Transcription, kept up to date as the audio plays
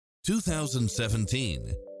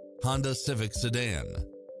2017 Honda Civic Sedan.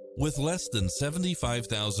 With less than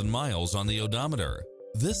 75,000 miles on the odometer,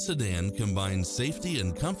 this sedan combines safety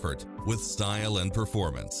and comfort with style and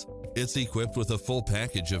performance. It's equipped with a full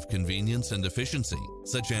package of convenience and efficiency,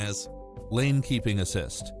 such as lane keeping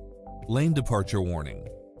assist, lane departure warning,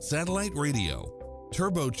 satellite radio,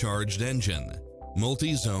 turbocharged engine,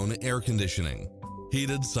 multi-zone air conditioning,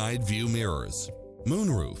 heated side view mirrors,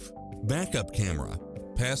 moonroof, backup camera,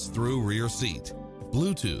 pass-through rear seat,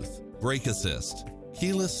 Bluetooth, brake assist,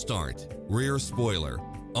 keyless start, rear spoiler,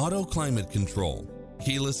 auto climate control,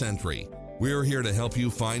 keyless entry. We're here to help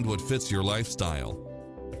you find what fits your lifestyle.